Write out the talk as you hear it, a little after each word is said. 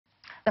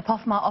The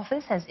POFMA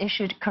office has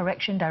issued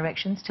correction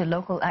directions to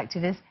local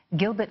activist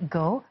Gilbert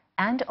Goh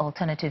and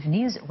alternative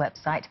news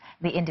website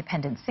The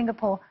Independent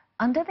Singapore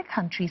under the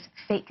country's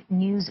fake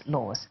news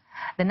laws.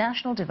 The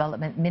National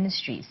Development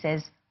Ministry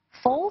says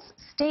false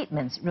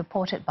statements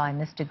reported by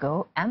Mr.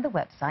 Goh and the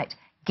website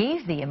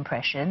gave the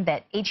impression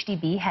that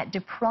HDB had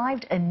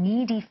deprived a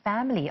needy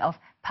family of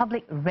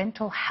public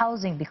rental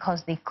housing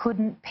because they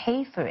couldn't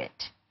pay for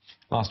it.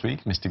 Last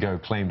week, Mr. Goh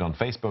claimed on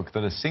Facebook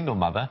that a single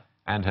mother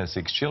and her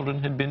 6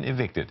 children had been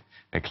evicted,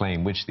 a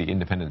claim which the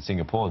Independent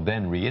Singapore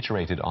then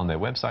reiterated on their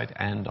website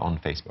and on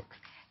Facebook.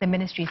 The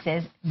ministry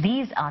says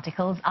these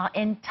articles are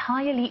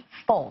entirely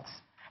false.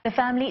 The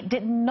family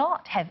did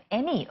not have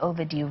any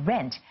overdue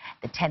rent.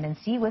 The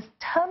tenancy was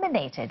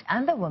terminated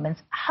and the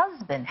woman's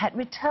husband had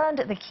returned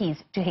the keys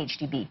to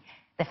HDB.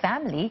 The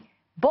family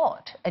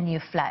bought a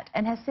new flat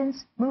and has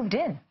since moved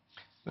in.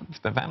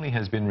 The family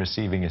has been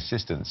receiving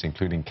assistance,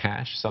 including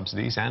cash,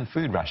 subsidies and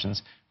food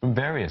rations from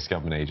various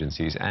government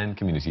agencies and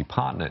community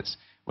partners.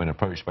 When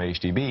approached by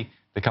HDB,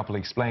 the couple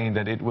explained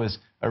that it was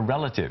a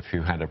relative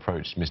who had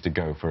approached Mr.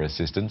 Goh for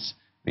assistance.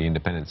 The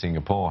Independent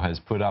Singapore has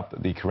put up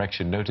the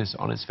correction notice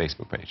on its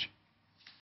Facebook page.